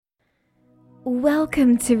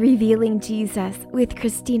Welcome to Revealing Jesus with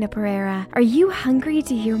Christina Pereira. Are you hungry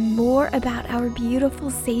to hear more about our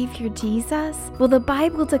beautiful Savior Jesus? Well, the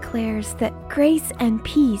Bible declares that grace and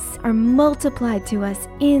peace are multiplied to us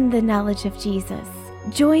in the knowledge of Jesus.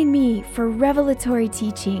 Join me for revelatory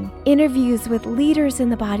teaching, interviews with leaders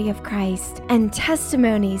in the body of Christ, and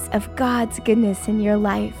testimonies of God's goodness in your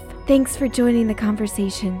life. Thanks for joining the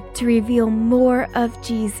conversation to reveal more of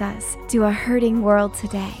Jesus to a hurting world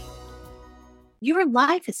today. Your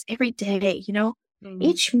life is every day,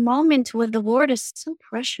 Each moment with the Lord is so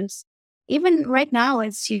precious. Even right now,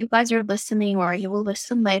 as you guys are listening or you will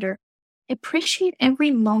listen later, appreciate every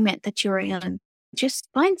moment that you're in. Just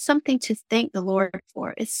find something to thank the Lord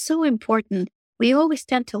for. It's so important. We always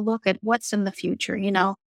tend to look at what's in the future,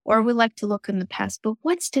 or we like to look in the past. But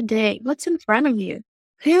what's today? What's in front of you?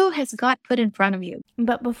 Who has God put in front of you?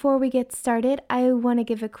 But before we get started, I want to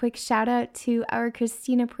give a quick shout out to our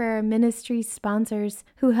Christina Pereira Ministries sponsors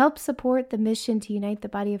who help support the mission to unite the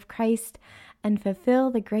body of Christ and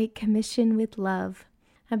fulfill the Great Commission with love.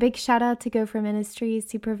 A big shout out to Gopher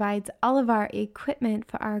Ministries, who provides all of our equipment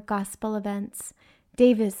for our gospel events.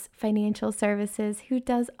 Davis Financial Services, who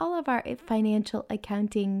does all of our financial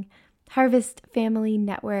accounting. Harvest Family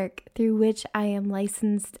Network, through which I am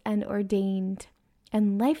licensed and ordained.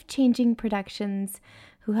 And Life-Changing Productions,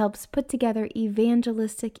 who helps put together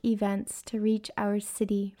evangelistic events to reach our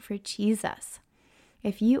city for Jesus.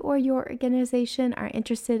 If you or your organization are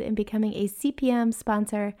interested in becoming a CPM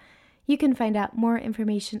sponsor, you can find out more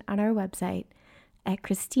information on our website at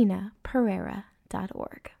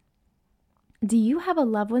christinapereira.org. Do you have a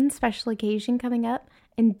loved one's special occasion coming up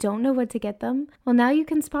and don't know what to get them? Well, now you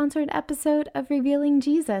can sponsor an episode of Revealing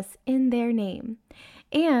Jesus in their name.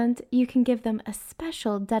 And you can give them a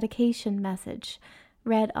special dedication message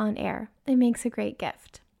read on air. It makes a great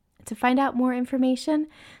gift. To find out more information,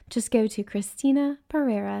 just go to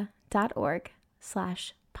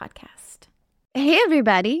christinapereira.org/podcast. Hey,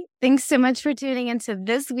 everybody. Thanks so much for tuning into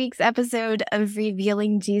this week's episode of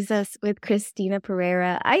Revealing Jesus with Christina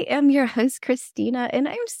Pereira. I am your host, Christina, and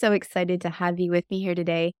I'm so excited to have you with me here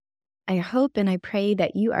today. I hope and I pray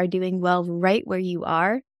that you are doing well right where you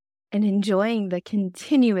are and enjoying the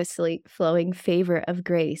continuously flowing favor of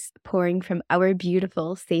grace pouring from our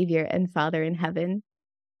beautiful Savior and Father in heaven.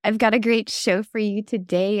 I've got a great show for you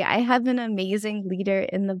today. I have an amazing leader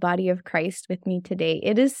in the body of Christ with me today.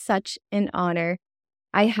 It is such an honor.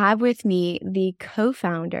 I have with me the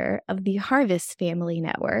co-founder of the Harvest Family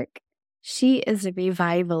Network. She is a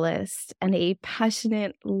revivalist and a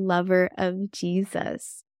passionate lover of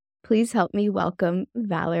Jesus. Please help me welcome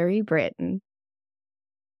Valerie Britton.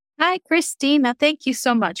 Hi, Christina. Thank you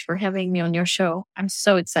so much for having me on your show. I'm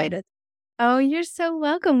so excited. Oh, you're so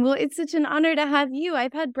welcome. Well, it's such an honor to have you.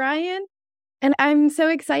 I've had Brian, and I'm so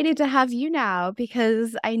excited to have you now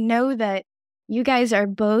because I know that you guys are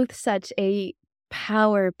both such a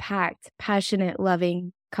power-packed, passionate,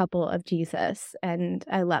 loving couple of Jesus, and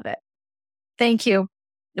I love it. Thank you.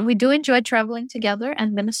 We do enjoy traveling together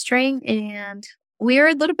and ministering, and we're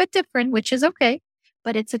a little bit different, which is okay.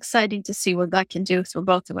 But it's exciting to see what God can do for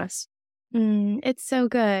both of us. It's so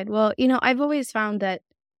good. Well, I've always found that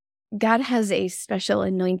God has a special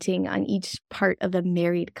anointing on each part of a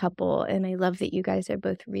married couple. And I love that you guys are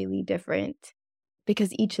both really different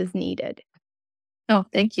because each is needed. Oh,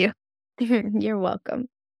 thank you. You're welcome.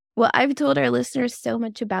 Well, I've told our listeners so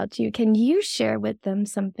much about you. Can you share with them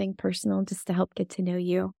something personal just to help get to know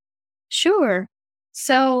you? Sure.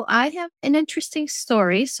 So I have an interesting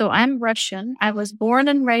story. So I'm Russian. I was born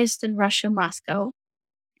and raised in Russia, Moscow.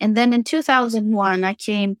 And then in 2001, I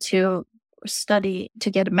came to study to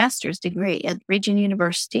get a master's degree at Regent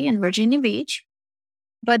University in Virginia Beach.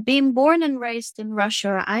 But being born and raised in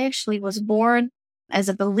Russia, I actually was born as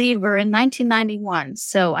a believer in 1991.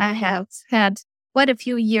 So I have had quite a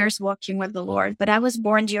few years walking with the Lord, but I was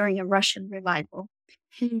born during a Russian revival.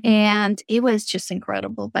 And it was just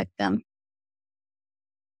incredible back then.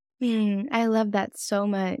 I love that so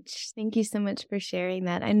much. Thank you so much for sharing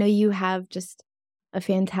that. I know you have just a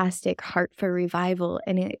fantastic heart for revival,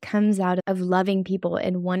 and it comes out of loving people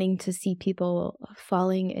and wanting to see people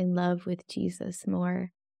falling in love with Jesus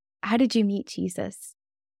more. How did you meet Jesus?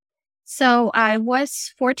 So I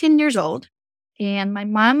was 14 years old, and my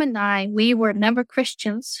mom and we were never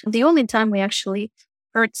Christians. The only time we actually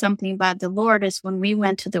heard something about the Lord is when we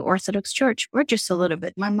went to the Orthodox Church. We're just a little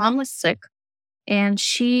bit. My mom was sick. And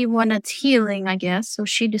she wanted healing, I guess. So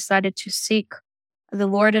she decided to seek the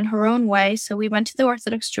Lord in her own way. So we went to the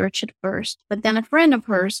Orthodox Church at first. But then a friend of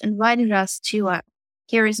hers invited us to a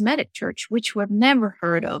charismatic church, which we've never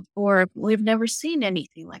heard of or we've never seen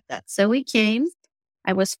anything like that. So we came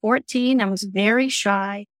I was 14. I was very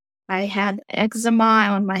shy. I had eczema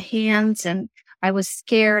on my hands and I was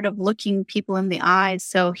scared of looking people in the eyes.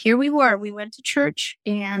 So here we were. We went to church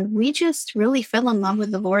and we just really fell in love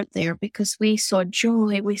with the Lord there because we saw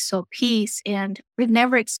joy, we saw peace, and we've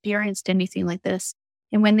never experienced anything like this.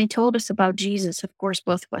 And when they told us about Jesus, of course,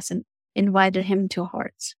 both of us invited him into our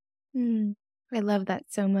hearts. Mm, I love that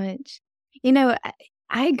so much. You know,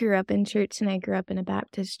 I grew up in church and I grew up in a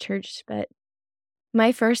Baptist church, but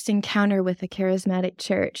my first encounter with a charismatic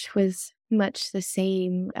church was much the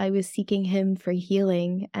same. I was seeking him for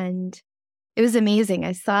healing, and it was amazing.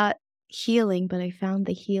 I sought healing, but I found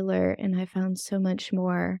the healer, and I found so much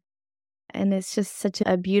more. And it's just such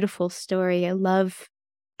a beautiful story. I love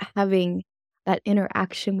having that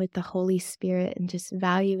interaction with the Holy Spirit and just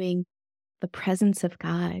valuing the presence of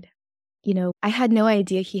God. You know, I had no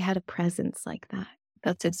idea he had a presence like that.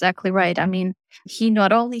 That's exactly right. I mean, he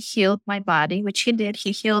not only healed my body, which he did,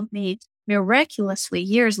 he healed me miraculously.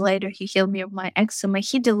 Years later, he healed me of my eczema.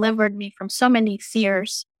 He delivered me from so many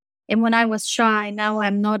fears. And when I was shy, now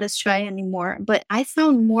I'm not as shy anymore. But I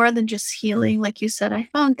found more than just healing. Like you said, I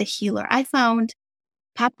found the healer. I found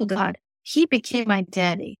Papa God. He became my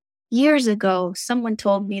daddy. Years ago, someone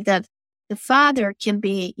told me that the Father can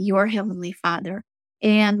be your heavenly Father.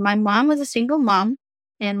 And my mom was a single mom.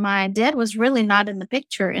 And my dad was really not in the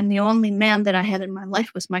picture. And the only man that I had in my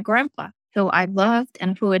life was my grandpa, who I loved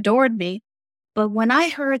and who adored me. But when I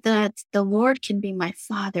heard that the Lord can be my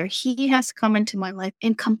father, he has come into my life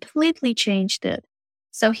and completely changed it.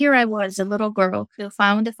 So here I was, a little girl who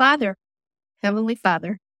found a father, Heavenly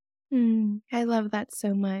Father. I love that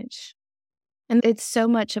so much. And it's so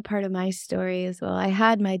much a part of my story as well. I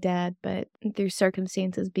had my dad, but through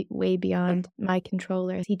circumstances way beyond my control,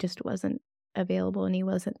 he just wasn't available and he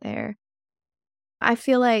wasn't there. I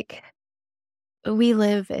feel like we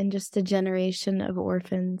live in just a generation of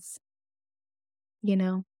orphans, you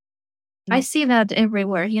know? I see that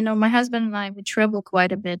everywhere. You know, my husband and I, we travel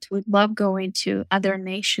quite a bit. We love going to other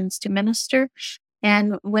nations to minister.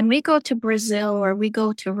 And when we go to Brazil or we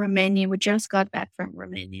go to Romania, we just got back from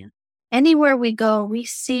Romania. Anywhere we go, we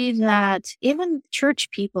see that even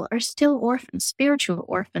church people are still orphans, spiritual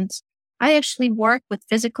orphans. I actually work with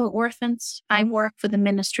physical orphans. I work for the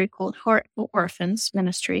ministry called Heart for Orphans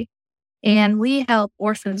Ministry, and we help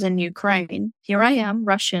orphans in Ukraine. Here I am,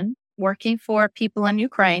 Russian, working for people in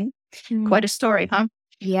Ukraine. Quite a story, huh?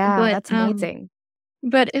 Yeah, that's amazing.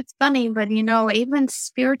 But it's funny, but you know, even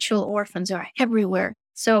spiritual orphans are everywhere.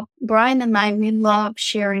 So Brian and I, we love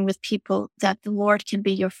sharing with people that the Lord can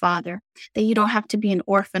be your father, that you don't have to be an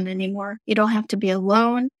orphan anymore. You don't have to be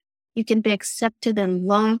alone. You can be accepted and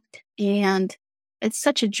loved. And it's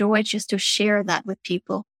such a joy just to share that with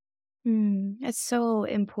people. It's so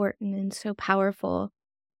important and so powerful.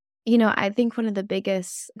 You know, I think one of the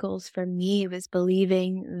biggest goals for me was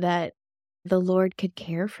believing that the Lord could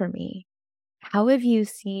care for me. How have you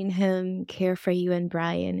seen him care for you and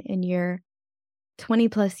Brian in your 20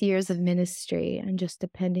 plus years of ministry and just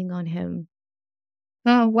depending on him?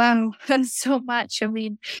 Oh, wow. That's so much. I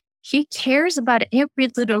mean, he cares about every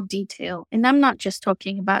little detail. And I'm not just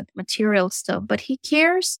talking about material stuff, but he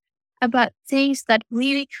cares about things that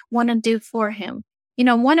we want to do for him. You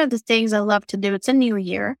know, one of the things I love to do, it's a new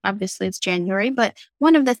year. Obviously, it's January, but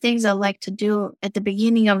one of the things I like to do at the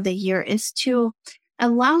beginning of the year is to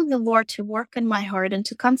allow the Lord to work in my heart and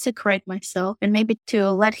to consecrate myself and maybe to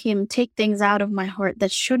let him take things out of my heart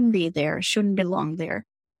that shouldn't be there, shouldn't belong there.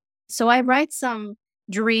 So I write some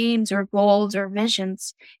dreams or goals or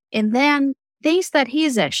visions, and then things that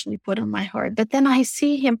he's actually put on my heart. But then I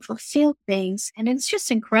see him fulfill things, and it's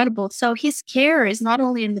just incredible. So his care is not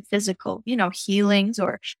only in the physical, you know, healings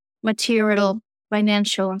or material,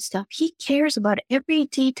 financial and stuff. He cares about every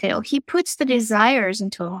detail. He puts the desires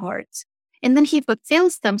into our hearts, and then he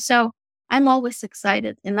fulfills them. So I'm always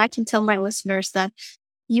excited. And I can tell my listeners that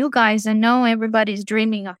you guys, I know everybody's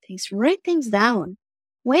dreaming of things. Write things down.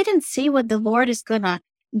 Wait and see what the Lord is going to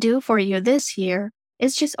do for you this year.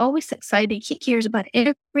 It's just always exciting. He cares about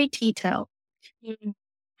every detail.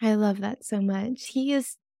 I love that so much. He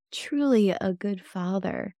is truly a good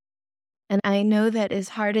father. And I know that as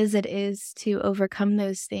hard as it is to overcome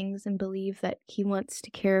those things and believe that he wants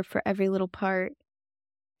to care for every little part,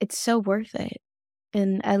 it's so worth it.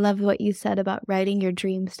 And I love what you said about writing your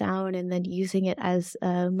dreams down and then using it as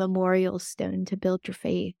a memorial stone to build your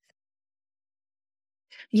faith.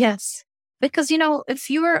 Yes. Because, you know, if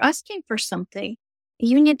you are asking for something,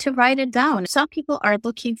 you need to write it down. Some people are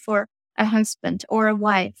looking for a husband or a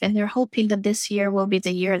wife, and they're hoping that this year will be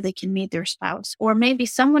the year they can meet their spouse. Or maybe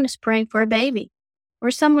someone is praying for a baby.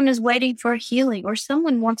 or someone is waiting for healing, or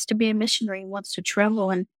someone wants to be a missionary, wants to travel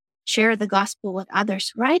and share the gospel with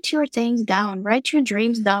others. Write your things down, write your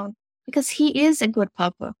dreams down, because he is a good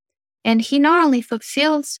papa. And he not only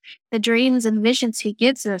fulfills the dreams and visions he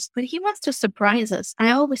gives us, but he wants to surprise us. I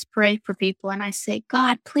always pray for people and I say,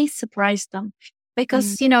 God, please surprise them. Mm.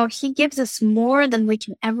 Because, he gives us more than we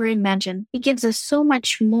can ever imagine. He gives us so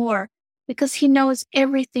much more because he knows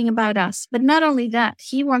everything about us. But not only that,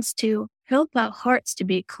 he wants to help our hearts to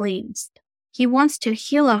be cleansed. He wants to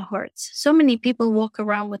heal our hearts. So many people walk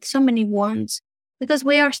around with so many wounds because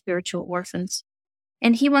we are spiritual orphans.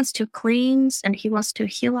 And he wants to cleanse and he wants to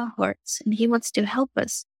heal our hearts and he wants to help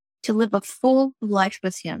us to live a full life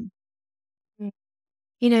with him.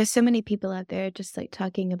 So many people out there just like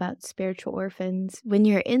talking about spiritual orphans. When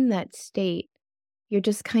you're in that state, you're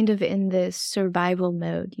just kind of in this survival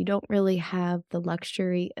mode. You don't really have the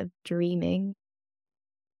luxury of dreaming.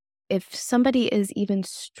 If somebody is even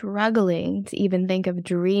struggling to even think of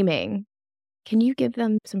dreaming, can you give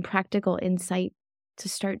them some practical insight to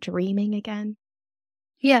start dreaming again?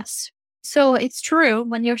 Yes. So it's true.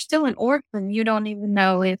 When you're still an orphan, you don't even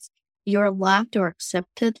know if you're loved or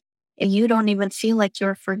accepted. You don't even feel like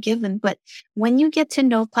you're forgiven. But when you get to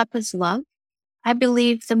know Papa's love, I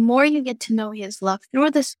believe the more you get to know his love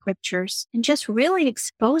through the scriptures and just really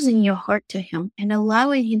exposing your heart to him and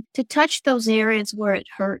allowing him to touch those areas where it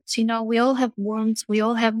hurts. We all have wounds. We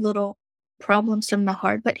all have little problems in the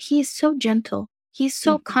heart, but he is so gentle. He's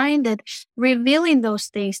so kind at revealing those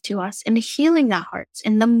things to us and healing our hearts.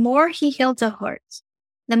 And the more he heals our hearts,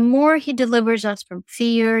 the more he delivers us from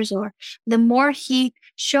fears, or the more he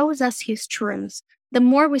shows us his truths, the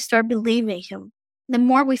more we start believing him, the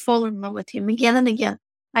more we fall in love with him again and again.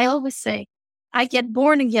 I always say, I get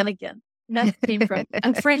born again. That came from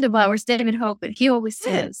a friend of ours, David Hogan. He always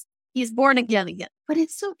says, he's born again. But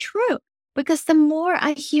it's so true, because the more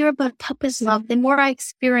I hear about Papa's love, the more I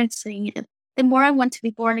experiencing it, the more I want to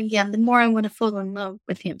be born again, the more I want to fall in love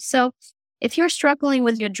with him. So if you're struggling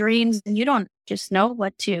with your dreams and you don't just know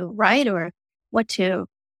what to write or what to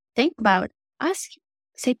think about,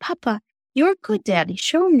 say, Papa, you're a good daddy.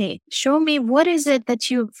 Show me what is it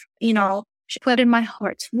that you've, put in my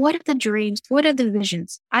heart. What are the dreams? What are the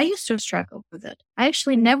visions? I used to struggle with it. I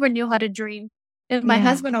actually never knew how to dream. And my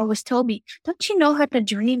husband always told me, don't you know how to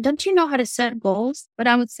dream? Don't you know how to set goals? But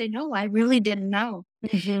I would say, no, I really didn't know.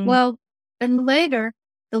 Well, and later,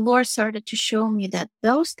 the Lord started to show me that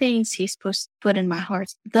those things he's put in my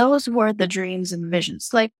heart, those were the dreams and visions.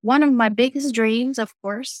 Like one of my biggest dreams, of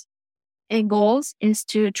course, and goals is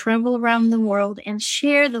to travel around the world and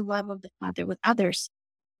share the love of the Father with others.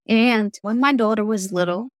 And when my daughter was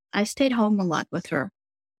little, I stayed home a lot with her.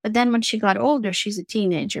 But then when she got older, she's a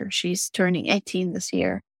teenager. She's turning 18 this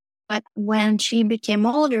year. But when she became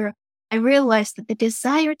older, I realized that the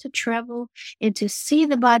desire to travel and to see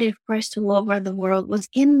the body of Christ all over the world was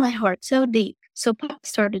in my heart so deep. So Papa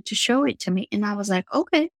started to show it to me. And I was like,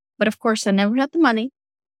 okay. But of course, I never had the money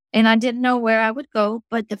and I didn't know where I would go.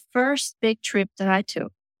 But the first big trip that I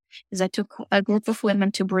took is I took a group of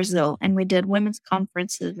women to Brazil and we did women's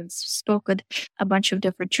conferences and spoke at a bunch of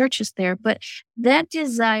different churches there. But that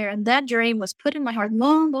desire and that dream was put in my heart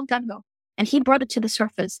long, long time ago. And he brought it to the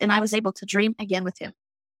surface and I was able to dream again with him.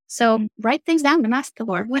 So write things down and ask the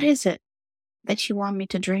Lord, what is it that you want me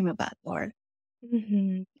to dream about, Lord?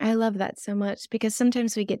 I love that so much, because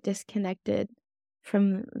sometimes we get disconnected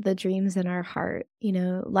from the dreams in our heart.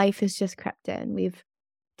 Life has just crept in. We've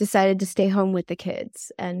decided to stay home with the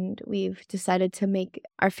kids and we've decided to make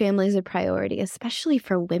our families a priority, especially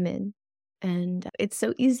for women. And it's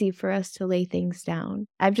so easy for us to lay things down.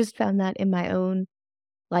 I've just found that in my own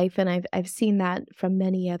life, and I've seen that from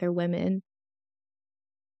many other women.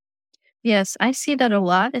 Yes, I see that a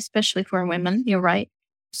lot, especially for women. You're right.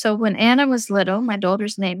 So when Anna was little, my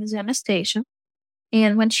daughter's name is Anastasia.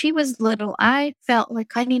 And when she was little, I felt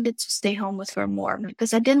like I needed to stay home with her more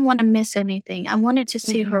because I didn't want to miss anything. I wanted to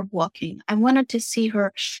see her walking. I wanted to see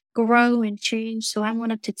her grow and change. So I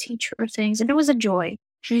wanted to teach her things. And it was a joy.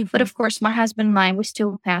 But of course, my husband and I, we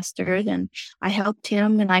still pastored and I helped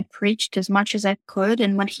him and I preached as much as I could.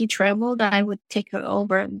 And when he traveled, I would take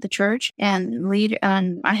over the church and lead.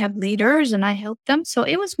 And I had leaders and I helped them. So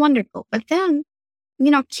it was wonderful. But then,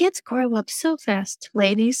 kids grow up so fast,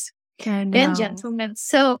 ladies and gentlemen.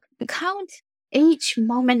 So count each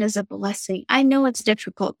moment as a blessing. I know it's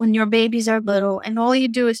difficult when your babies are little and all you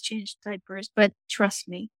do is change diapers, but trust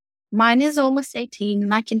me, mine is almost 18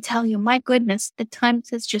 and I can tell you, my goodness, the time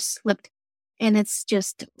has just slipped and it's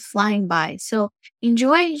just flying by. So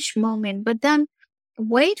enjoy each moment, but then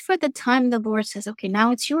wait for the time the Lord says, okay, now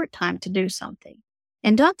it's your time to do something.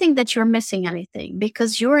 And don't think that you're missing anything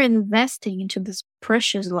because you're investing into these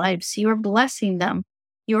precious lives. You're blessing them.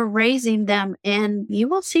 You're raising them and you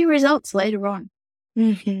will see results later on.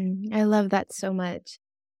 I love that so much.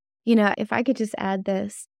 If I could just add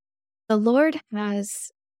this, the Lord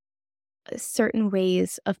has certain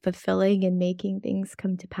ways of fulfilling and making things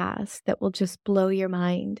come to pass that will just blow your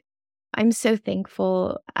mind. I'm so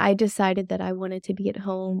thankful. I decided that I wanted to be at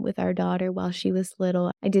home with our daughter while she was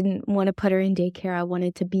little. I didn't want to put her in daycare. I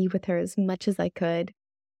wanted to be with her as much as I could.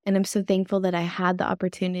 And I'm so thankful that I had the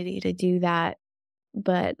opportunity to do that.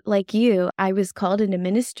 But like you, I was called into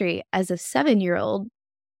ministry as a 7-year-old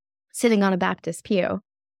sitting on a Baptist pew.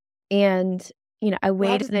 And, I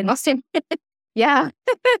waited and yeah.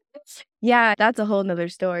 Yeah, that's a whole nother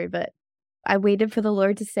story. But I waited for the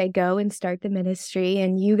Lord to say, go and start the ministry.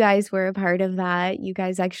 And you guys were a part of that. You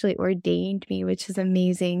guys actually ordained me, which is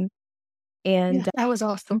amazing. And that was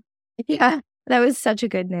awesome. Yeah, that was such a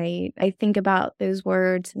good night. I think about those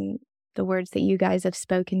words and the words that you guys have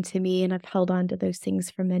spoken to me, and I've held on to those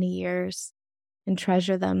things for many years and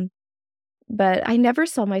treasure them. But I never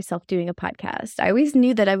saw myself doing a podcast. I always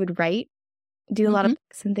knew that I would write, do a lot of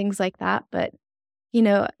books and things like that. But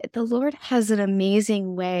the Lord has an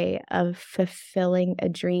amazing way of fulfilling a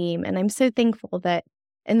dream. And I'm so thankful that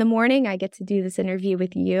in the morning I get to do this interview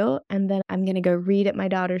with you, and then I'm going to go read at my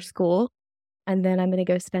daughter's school. And then I'm going to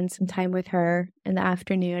go spend some time with her in the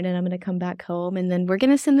afternoon, and I'm going to come back home. And then we're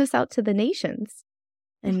going to send this out to the nations.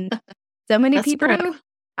 And so many people,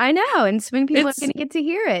 I know, and so many people are going to get to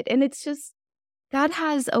hear it. And it's just, God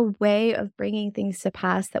has a way of bringing things to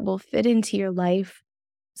pass that will fit into your life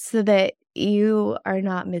so that you are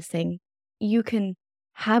not missing. You can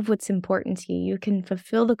have what's important to you. You can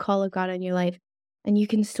fulfill the call of God on your life, and you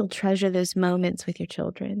can still treasure those moments with your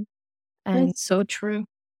children. And that's so true.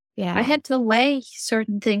 Yeah. I had to lay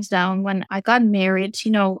certain things down when I got married.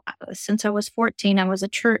 Since I was 14, I was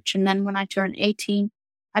at church. And then when I turned 18,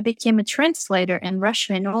 I became a translator in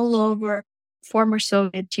Russia and all over former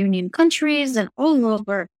Soviet Union countries and all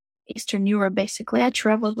over Eastern Europe. Basically, I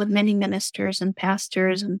traveled with many ministers and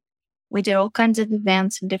pastors, and we did all kinds of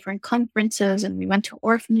events and different conferences, and we went to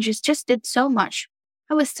orphanages, just did so much.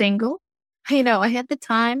 I was single. I had the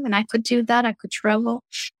time and I could do that. I could travel.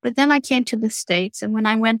 But then I came to the States, and when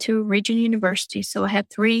I went to Region University, so I had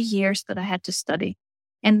 3 years that I had to study.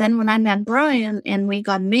 And then when I met Brian and we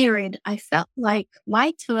got married, I felt like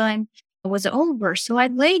my time was over. So I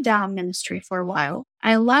laid down ministry for a while.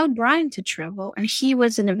 I allowed Brian to travel, and he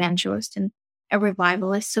was an evangelist and a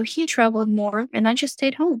revivalist. So he traveled more, and I just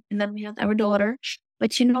stayed home. And then we had our daughter.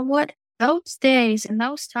 But you know what? Those days and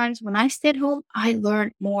those times when I stayed home, I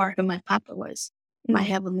learned more who my Papa was, my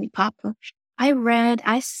Heavenly Papa. I read,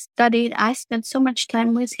 I studied, I spent so much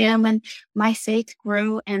time with him, and my faith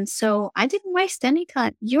grew. And so I didn't waste any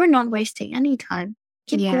time. You're not wasting any time.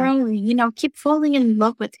 Keep growing, keep falling in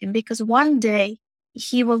love with him, because one day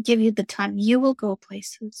he will give you the time. You will go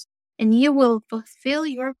places and you will fulfill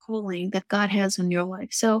your calling that God has in your life.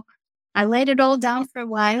 So I laid it all down for a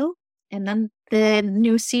while, and then the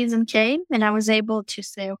new season came and I was able to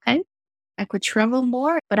say, okay, I could travel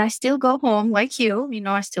more, but I still go home like you.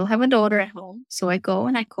 I still have a daughter at home. So I go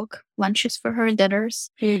and I cook lunches for her, dinners,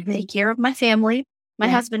 take care of my family. My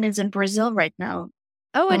husband is in Brazil right now.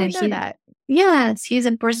 Oh, I didn't know that. Yes, he's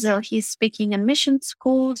in Brazil. He's speaking in mission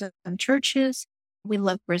schools and churches. We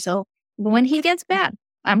love Brazil. But when he gets back,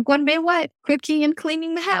 I'm going to be a wife, cooking and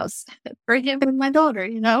cleaning the house for him and my daughter,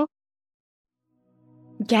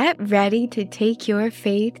 Get ready to take your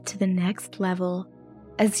faith to the next level.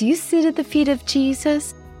 As you sit at the feet of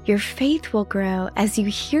Jesus, your faith will grow as you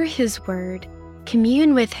hear his word,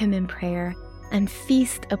 commune with him in prayer, and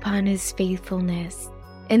feast upon his faithfulness.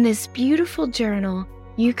 In this beautiful journal,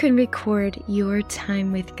 you can record your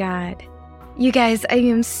time with God. You guys, I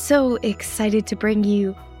am so excited to bring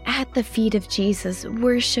you At the Feet of Jesus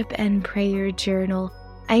Worship and Prayer Journal.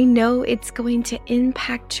 I know it's going to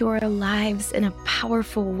impact your lives in a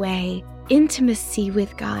powerful way. Intimacy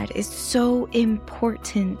with God is so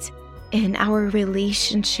important in our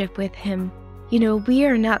relationship with him. We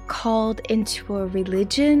are not called into a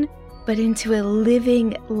religion, but into a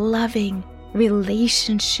living, loving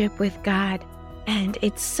relationship with God. And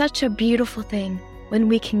it's such a beautiful thing when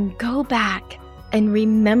we can go back and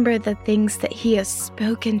remember the things that he has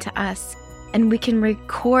spoken to us, and we can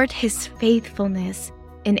record his faithfulness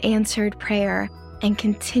in answered prayer and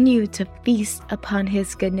continue to feast upon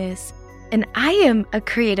his goodness. And I am a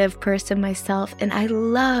creative person myself, and I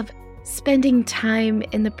love spending time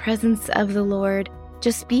in the presence of the Lord,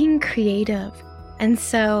 just being creative. And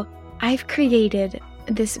so I've created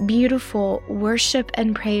this beautiful worship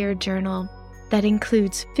and prayer journal that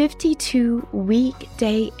includes 52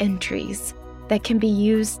 weekday entries that can be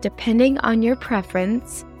used depending on your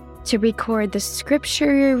preference to record the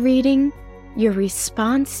scripture you're reading, your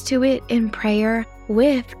response to it in prayer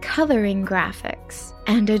with coloring graphics,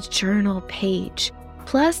 and a journal page,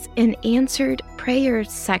 plus an answered prayer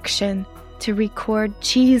section to record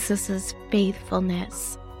Jesus's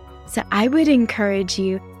faithfulness. So I would encourage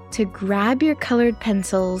you to grab your colored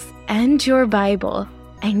pencils and your Bible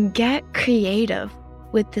and get creative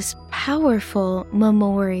with this powerful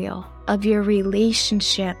memorial of your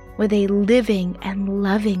relationship with a living and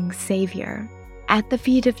loving Savior. At the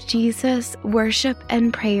Feet of Jesus Worship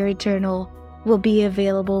and Prayer Journal will be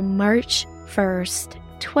available March 1st,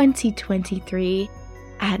 2023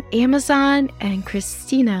 at Amazon and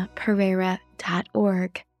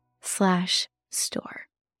ChristinaPerera.org/store.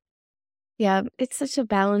 Yeah, it's such a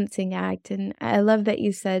balancing act. And I love that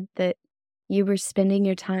you said that you were spending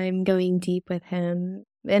your time going deep with him.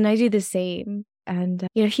 And I do the same. And,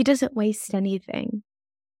 he doesn't waste anything.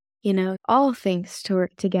 All things to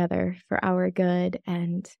work together for our good.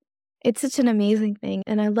 And it's such an amazing thing.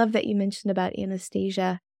 And I love that you mentioned about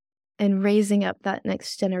Anastasia and raising up that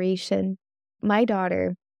next generation. My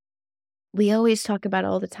daughter, we always talk about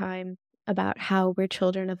all the time about how we're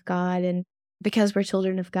children of God. And because we're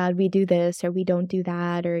children of God, we do this or we don't do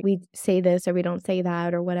that, or we say this or we don't say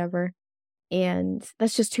that or whatever. And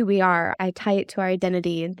that's just who we are. I tie it to our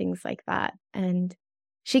identity and things like that. And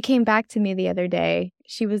she came back to me the other day.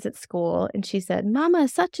 She was at school and she said, "Mama,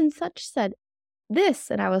 such and such said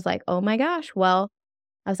this." And I was like, oh my gosh. Well,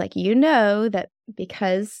 I was like, that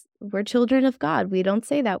because we're children of God, we don't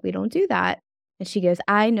say that. We don't do that. And she goes,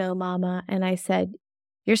 "I know, Mama." And I said,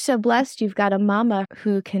 "You're so blessed. You've got a mama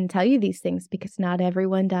who can tell you these things because not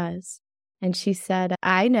everyone does." And she said,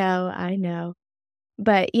 I know.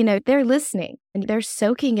 But, they're listening and they're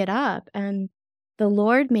soaking it up. And the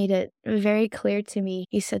Lord made it very clear to me.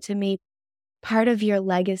 He said to me, part of your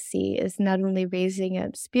legacy is not only raising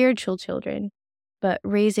up spiritual children, but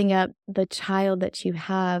raising up the child that you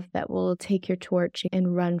have that will take your torch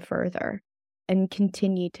and run further and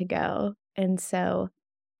continue to go. And so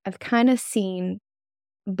I've kind of seen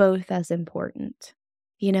both as important,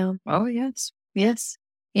 Oh, yes. Yes.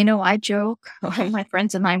 I joke, my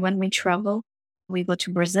friends and I, when we travel, we go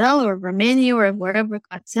to Brazil or Romania or wherever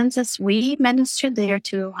God sends us, we minister there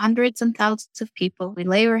to hundreds and thousands of people. We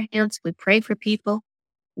lay our hands, we pray for people.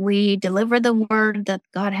 We deliver the word that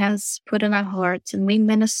God has put in our hearts, and we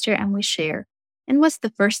minister and we share. And what's the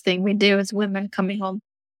first thing we do as women coming home?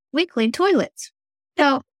 We clean toilets.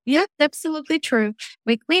 So, yeah, absolutely true.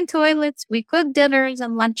 We clean toilets, we cook dinners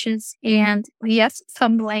and lunches, and yes, it's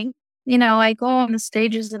humbling. I go on the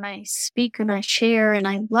stages and I speak and I share, and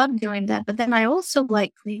I love doing that. But then I also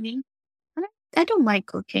like cleaning, and I don't like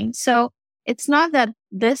cooking. So it's not that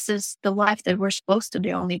this is the life that we're supposed to do,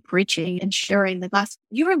 only preaching and sharing the gospel.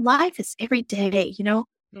 Your life is every day,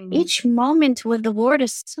 Each moment with the Lord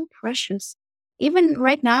is so precious. Even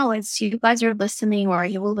right now, as you guys are listening or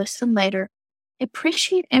you will listen later,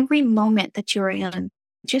 appreciate every moment that you're in.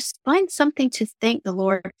 Just find something to thank the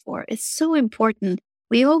Lord for. It's so important.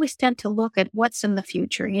 We always tend to look at what's in the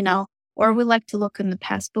future, or we like to look in the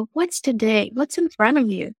past. But what's today? What's in front of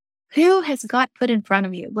you? Who has God put in front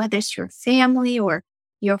of you? Whether it's your family or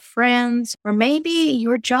your friends, or maybe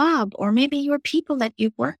your job, or maybe your people that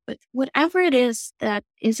you work with. Whatever it is that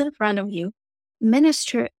is in front of you,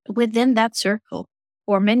 minister within that circle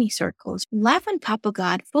or many circles. Love on Papa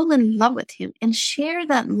God, fall in love with Him, and share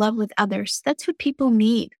that love with others. That's what people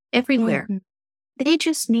need everywhere. Mm-hmm. They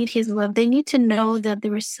just need His love. They need to know that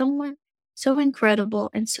there is someone so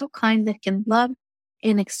incredible and so kind that can love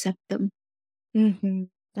and accept them. Mm-hmm.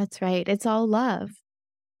 That's right. It's all love.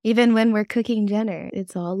 Even when we're cooking dinner,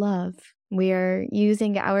 it's all love. We are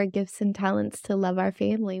using our gifts and talents to love our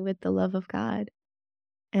family with the love of God.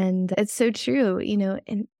 And it's so true,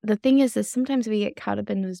 and the thing is sometimes we get caught up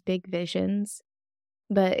in those big visions,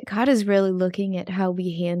 but God is really looking at how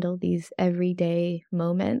we handle these everyday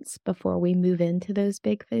moments before we move into those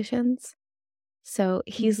big visions. So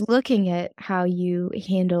He's looking at how you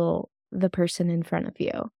handle the person in front of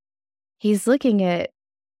you. He's looking at,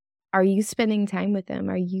 are you spending time with Him?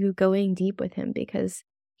 Are you going deep with Him? Because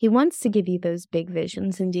He wants to give you those big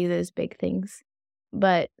visions and do those big things.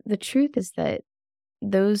 But the truth is that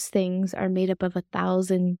those things are made up of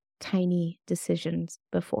 1,000 tiny decisions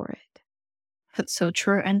before it. That's so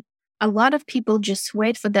true. And a lot of people just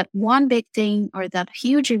wait for that one big thing or that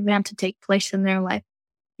huge event to take place in their life.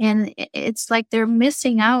 And it's like they're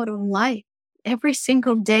missing out on life. Every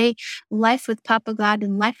single day, life with Papa God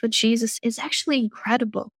and life with Jesus is actually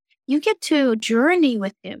incredible. You get to journey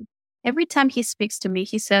with Him. Every time he speaks to me,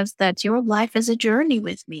 he says that your life is a journey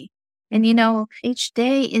with me. And, each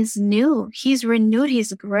day is new. He's renewed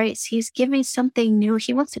his grace. He's giving something new.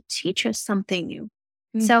 He wants to teach us something new.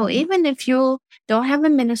 So Mhm. even if you don't have a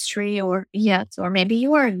ministry or yet, or maybe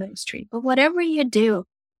you are in ministry, but whatever you do,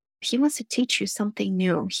 he wants to teach you something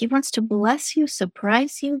new. He wants to bless you,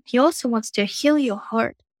 surprise you. He also wants to heal your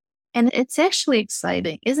heart. And it's actually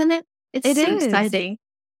exciting, isn't it? It's It so is. exciting.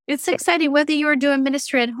 It's exciting whether you're doing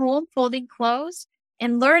ministry at home, folding clothes,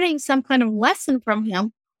 and learning some kind of lesson from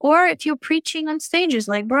him, or if you're preaching on stages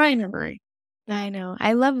like Brian and Marie. I know.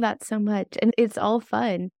 I love that so much, and it's all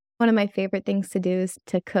fun. One of my favorite things to do is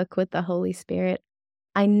to cook with the Holy Spirit.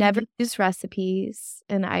 I never Mhm. use recipes,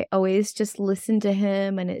 and I always just listen to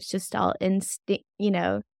him, and it's just all instinct.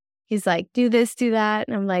 He's like, "Do this, do that,"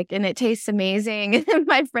 and I'm like, "And it tastes amazing." And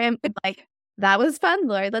my friend would like, "That was fun,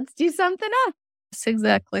 Lord. Let's do something else." Yes,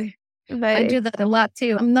 exactly. But I do that a lot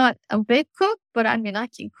too. I'm not a big cook, but I mean, I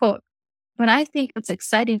can cook. But I think it's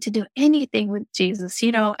exciting to do anything with Jesus.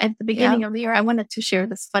 At the yeah. beginning of the year, I wanted to share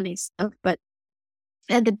this funny stuff, but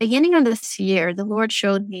at the beginning of this year, the Lord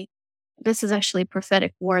showed me this is actually a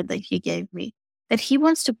prophetic word that He gave me that He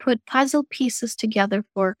wants to put puzzle pieces together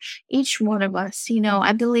for each one of us.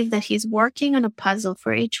 I believe that He's working on a puzzle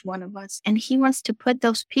for each one of us, and He wants to put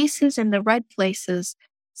those pieces in the right places.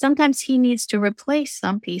 Sometimes He needs to replace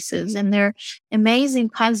some pieces, and they're amazing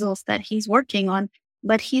puzzles that He's working on.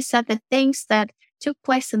 But He said that things that took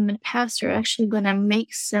place in the past are actually going to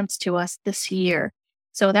make sense to us this year.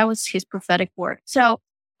 So that was His prophetic word. So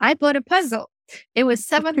I bought a puzzle. It was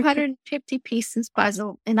 750 pieces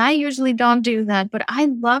puzzle. And I usually don't do that, but I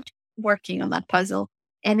loved working on that puzzle.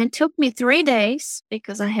 And it took me 3 days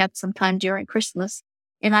because I had some time during Christmas.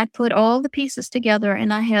 And I put all the pieces together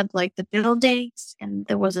and I had like the buildings and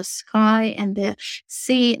there was a sky and the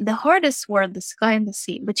sea. The hardest were the sky and the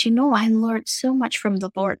sea. But I learned so much from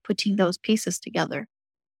the Lord putting those pieces together.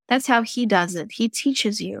 That's how He does it. He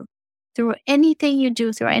teaches you through anything you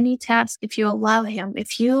do, through any task, if you allow Him,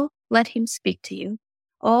 if you let Him speak to you.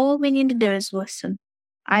 All we need to do is listen.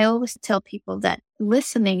 I always tell people that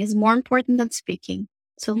listening is more important than speaking.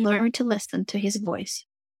 So learn to listen to His voice.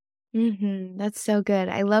 That's so good.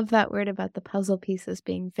 I love that word about the puzzle pieces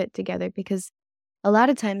being fit together because a lot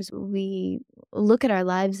of times we look at our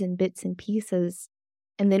lives in bits and pieces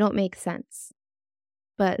and they don't make sense.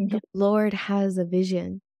 But the Mhm. Lord has a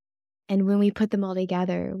vision. And when we put them all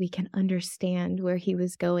together, we can understand where He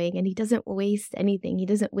was going. And He doesn't waste anything. He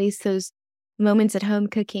doesn't waste those moments at home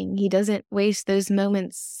cooking. He doesn't waste those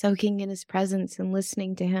moments soaking in His presence and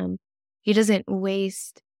listening to Him. He doesn't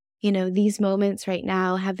waste, these moments right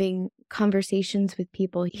now having conversations with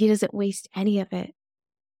people. He doesn't waste any of it.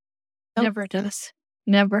 So Never does.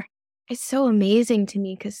 Never. it's so amazing to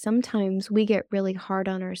me because sometimes we get really hard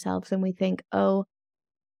on ourselves and we think, oh,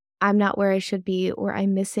 I'm not where I should be or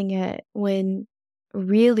I'm missing it, when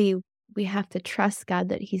really we have to trust God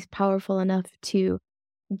that He's powerful enough to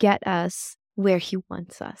get us where He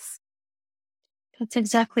wants us. That's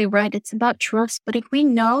exactly right. It's about trust. But if we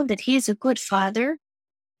know that He is a good Father,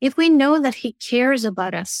 if we know that He cares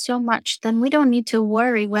about us so much, then we don't need to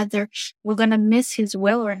worry whether we're going to miss His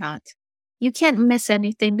will or not. You can't miss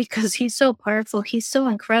anything because He's so powerful. He's so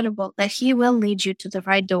incredible that He will lead you to the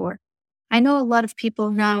right door. I know a lot of people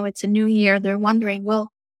now, it's a new year. They're wondering,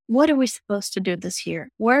 well, what are we supposed to do this year?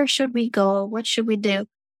 Where should we go? What should we do?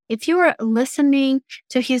 If you are listening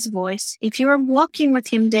to His voice, if you're walking with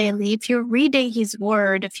Him daily, if you're reading His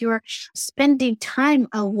word, if you're spending time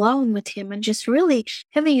alone with Him and just really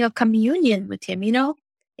having a communion with Him,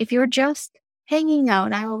 if you're just hanging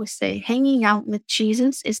out, I always say hanging out with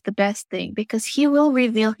Jesus is the best thing because He will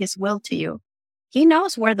reveal His will to you. He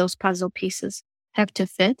knows where those puzzle pieces have to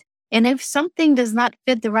fit. And if something does not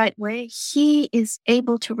fit the right way, He is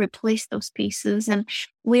able to replace those pieces. And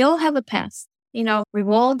we all have a past. We've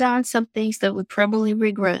all done some things that we probably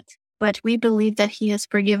regret, but we believe that He has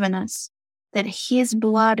forgiven us, that His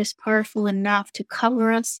blood is powerful enough to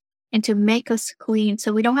cover us and to make us clean.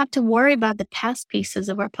 So we don't have to worry about the past pieces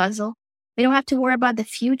of our puzzle. We don't have to worry about the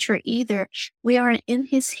future either. We are in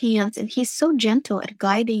His hands and He's so gentle at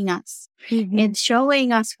guiding us and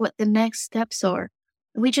showing us what the next steps are.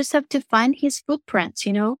 We just have to find His footprints,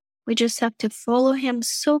 We just have to follow Him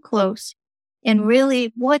so close and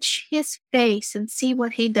really watch His face and see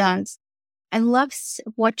what He does. I love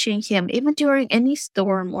watching Him, even during any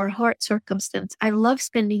storm or hard circumstance. I love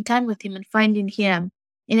spending time with Him and finding Him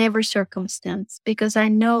in every circumstance because I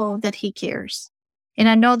know that He cares. And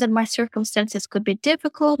I know that my circumstances could be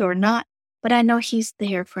difficult or not, but I know He's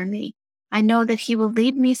there for me. I know that He will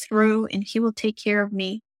lead me through and He will take care of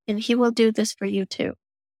me and He will do this for you too.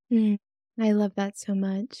 Mm, I love that so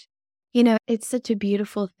much. It's such a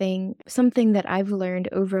beautiful thing. Something that I've learned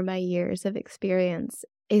over my years of experience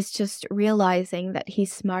is just realizing that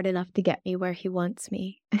he's smart enough to get me where he wants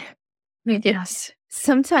me. Yes.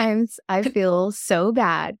 Sometimes I feel so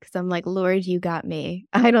bad because I'm like, Lord, you got me.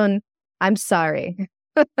 I'm sorry.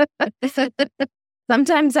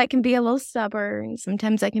 Sometimes I can be a little stubborn.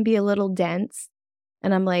 Sometimes I can be a little dense.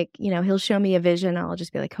 And I'm like, he'll show me a vision. I'll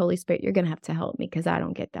just be like, Holy Spirit, you're going to have to help me because I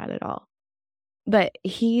don't get that at all. But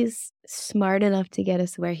he's smart enough to get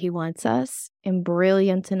us where he wants us and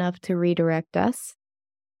brilliant enough to redirect us.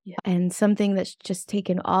 Yeah. And something that's just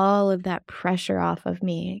taken all of that pressure off of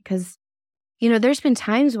me. Because, there's been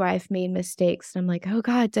times where I've made mistakes. And I'm like, oh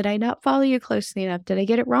God, did I not follow you closely enough? Did I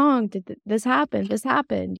get it wrong? Did this happen? This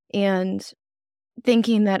happened. And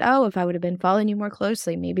thinking that, oh, if I would have been following you more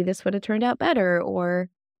closely, maybe this would have turned out better. Or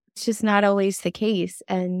it's just not always the case.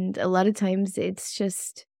 And a lot of times it's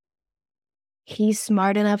just, he's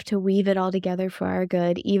smart enough to weave it all together for our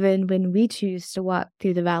good. Even when we choose to walk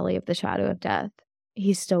through the valley of the shadow of death,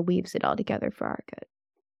 he still weaves it all together for our good.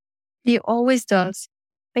 He always does,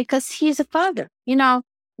 because he's a father.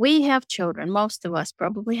 We have children. Most of us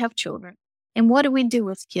probably have children. And what do we do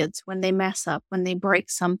with kids when they mess up, when they break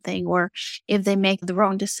something, or if they make the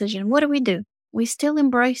wrong decision? What do? We still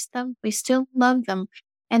embrace them. We still love them.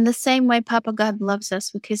 And the same way Papa God loves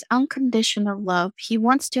us with his unconditional love, he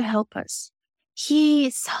wants to help us.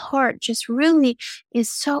 His heart just really is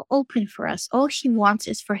so open for us. All he wants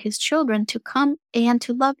is for his children to come and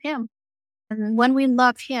to love him. And when we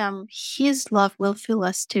love him, his love will fill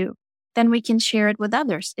us too. Then we can share it with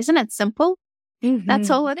others. Isn't it simple? Mm-hmm. That's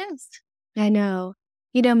all it is. I know.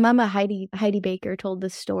 Mama Heidi Baker told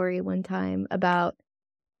this story one time about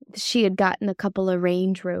she had gotten a couple of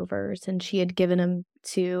Range Rovers and she had given them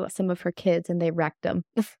to some of her kids and they wrecked them.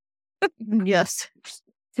 Yes.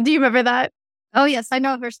 Do you remember that? Oh, yes. I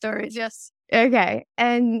know her stories. Yes. Okay.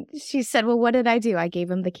 And she said, well, what did I do? I gave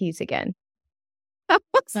him the keys again.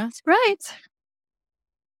 That's right.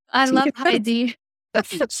 I love Heidi.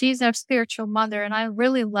 She's our spiritual mother, and I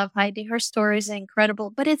really love Heidi. Her story is incredible,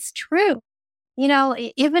 but it's true.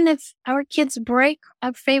 Even if our kids break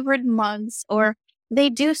our favorite mugs or they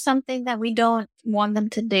do something that we don't want them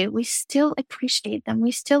to do, we still appreciate them.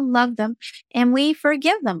 We still love them and we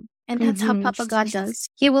forgive them. And that's how Papa God does.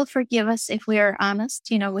 He will forgive us if we are honest,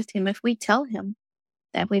 with him, if we tell him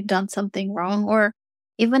that we've done something wrong, or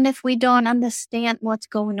even if we don't understand what's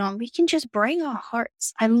going on, we can just bring our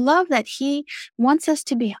hearts. I love that he wants us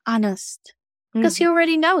to be honest because he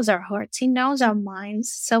already knows our hearts. He knows our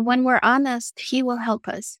minds. So when we're honest, he will help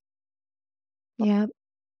us. Yeah.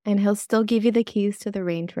 And he'll still give you the keys to the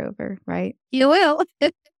Range Rover, right? You will.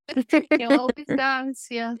 He always does.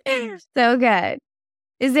 Yeah. So good.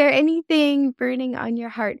 Is there anything burning on your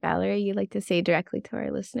heart, Valerie, you'd like to say directly to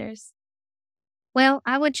our listeners? Well,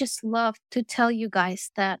 I would just love to tell you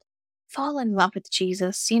guys that fall in love with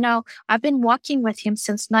Jesus. I've been walking with him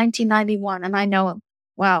since 1991, and I know,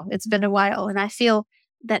 wow, it's been a while. And I feel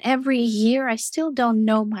that every year I still don't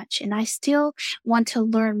know much, and I still want to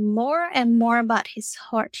learn more and more about his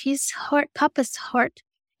heart. His heart, Papa's heart,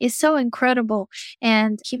 is so incredible,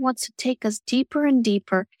 and he wants to take us deeper and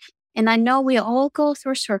deeper. And I know we all go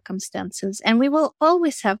through circumstances, and we will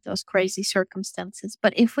always have those crazy circumstances.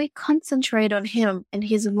 But if we concentrate on him and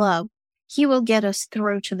his love, he will get us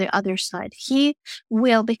through to the other side. He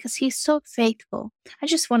will, because he's so faithful. I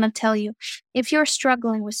just want to tell you, if you're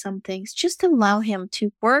struggling with some things, just allow him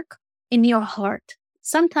to work in your heart.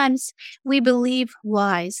 Sometimes we believe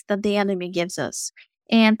lies that the enemy gives us.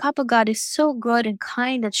 And Papa God is so good and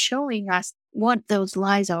kind at showing us what those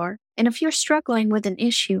lies are. And if you're struggling with an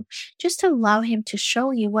issue, just allow him to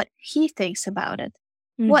show you what he thinks about it,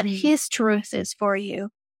 what his truth is for you,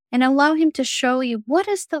 and allow him to show you what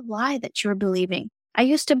is the lie that you're believing. I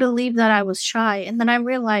used to believe that I was shy, and then I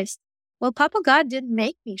realized, well, Papa God didn't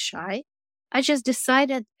make me shy. I just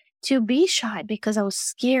decided to be shy because I was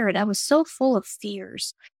scared. I was so full of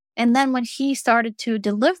fears. And then when he started to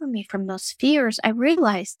deliver me from those fears, I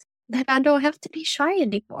realized that I don't have to be shy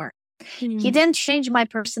anymore. He didn't change my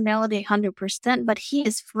personality 100%, but he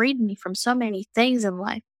has freed me from so many things in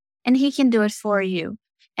life, and he can do it for you.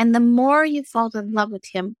 And the more you fall in love with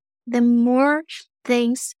him, the more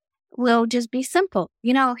things will just be simple.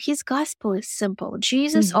 His gospel is simple.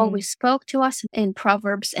 Jesus always spoke to us in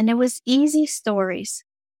Proverbs, and it was easy stories.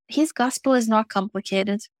 His gospel is not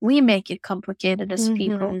complicated. We make it complicated as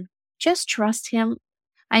people. Just trust him.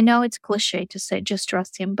 I know it's cliche to say just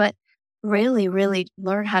trust him, but really, really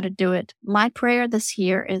learn how to do it. My prayer this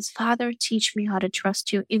year is, Father, teach me how to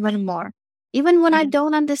trust you even more, even when I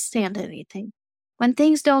don't understand anything. When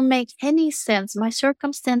things don't make any sense, my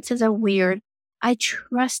circumstances are weird, I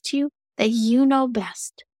trust you that you know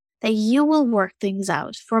best, that you will work things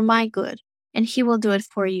out for my good, and He will do it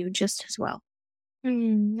for you just as well.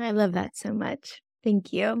 I love that so much.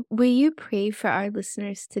 Thank you. Will you pray for our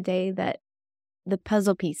listeners today that the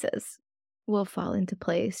puzzle pieces will fall into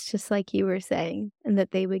place, just like you were saying, and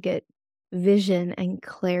that they would get vision and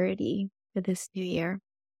clarity for this new year?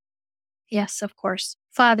 Yes, of course.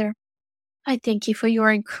 Father, I thank you for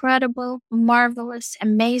your incredible, marvelous,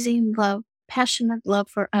 amazing love, passionate love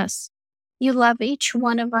for us. You love each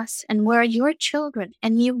one of us, and we're your children,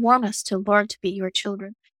 and you want us to learn to be your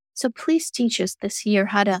children. So please teach us this year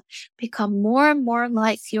how to become more and more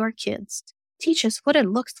like your kids. Teach us what it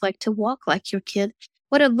looks like to walk like your kid,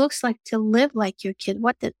 what it looks like to live like your kid,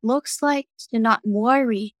 what it looks like to not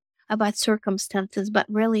worry about circumstances, but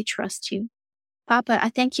really trust you. Papa, I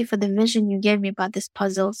thank you for the vision you gave me about these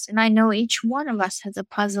puzzles, and I know each one of us has a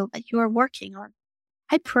puzzle that you are working on.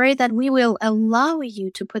 I pray that we will allow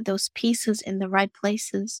you to put those pieces in the right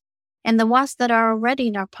places, and the ones that are already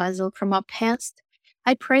in our puzzle from our past,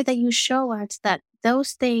 I pray that you show us that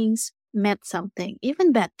those things meant something,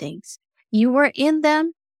 even bad things. You were in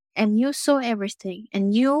them, and you saw everything,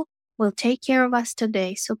 and you will take care of us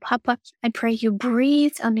today. So, Papa, I pray you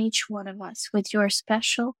breathe on each one of us with your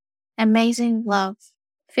special, amazing love.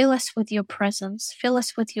 Fill us with your presence. Fill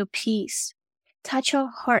us with your peace. Touch our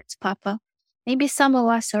hearts, Papa. Maybe some of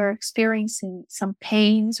us are experiencing some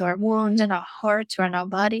pains or wounds in our hearts or in our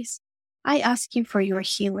bodies. I ask you for your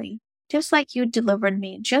healing. Just like you delivered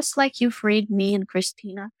me, just like you freed me and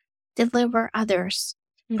Christina, deliver others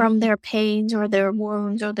from their pains or their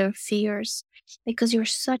wounds or their fears, because you're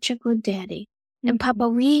such a good daddy. And Papa,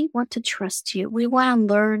 we want to trust you. We want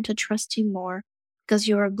to learn to trust you more, because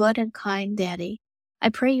you're a good and kind daddy. I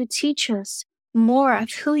pray you teach us more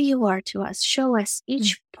of who you are to us. Show us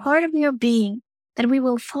each part of your being, that we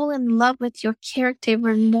will fall in love with your character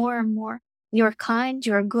even more and more. You're kind,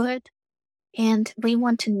 you're good, and we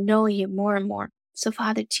want to know you more and more. So,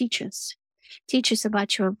 Father, teach us. Teach us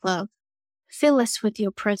about your love. Fill us with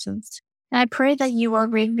your presence. And I pray that you will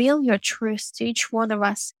reveal your truth to each one of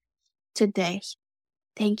us today.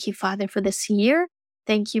 Thank you, Father, for this year.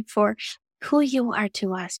 Thank you for who you are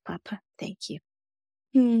to us, Papa. Thank you.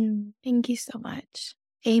 Thank you so much.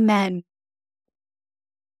 Amen.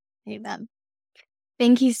 Amen.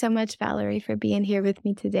 Thank you so much, Valerie, for being here with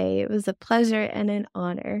me today. It was a pleasure and an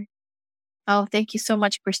honor. Oh, thank you so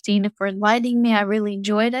much, Christina, for inviting me. I really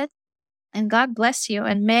enjoyed it. And God bless you.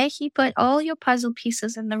 And may He put all your puzzle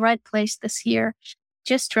pieces in the right place this year.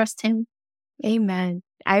 Just trust Him. Amen.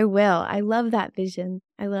 I will. I love that vision.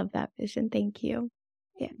 I love that vision. Thank you.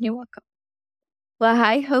 Yeah, you're welcome. Well,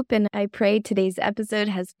 I hope and I pray today's episode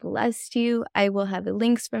has blessed you. I will have the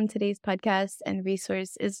links from today's podcast and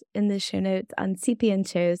resources in the show notes on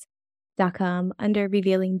cpnshows.com under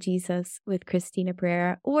Revealing Jesus with Christina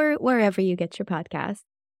Pereira, or wherever you get your podcasts.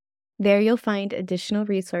 There you'll find additional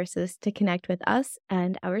resources to connect with us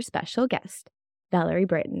and our special guest, Valerie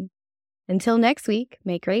Britton. Until next week,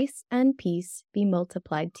 may grace and peace be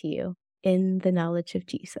multiplied to you in the knowledge of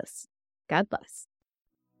Jesus. God bless.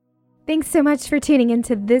 Thanks so much for tuning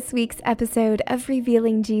into this week's episode of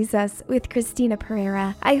Revealing Jesus with Christina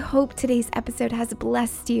Pereira. I hope today's episode has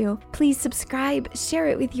blessed you. Please subscribe, share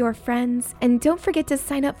it with your friends, and don't forget to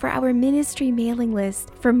sign up for our ministry mailing list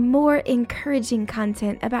for more encouraging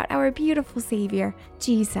content about our beautiful Savior,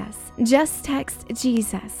 Jesus. Just text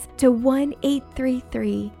Jesus to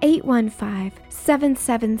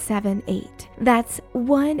 1-833-815-7778. That's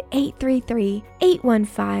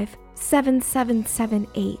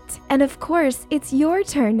 1-833-815-7778. And of course, it's your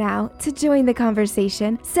turn now to join the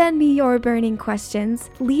conversation. Send me your burning questions,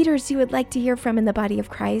 leaders you would like to hear from in the body of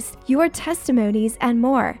Christ, your testimonies, and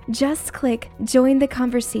more. Just click Join the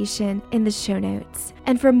Conversation in the show notes.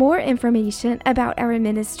 And for more information about our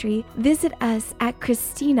ministry, visit us at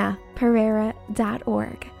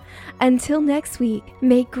ChristinaPereira.org. Until next week,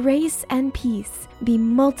 may grace and peace be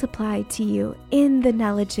multiplied to you in the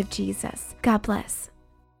knowledge of Jesus. God bless.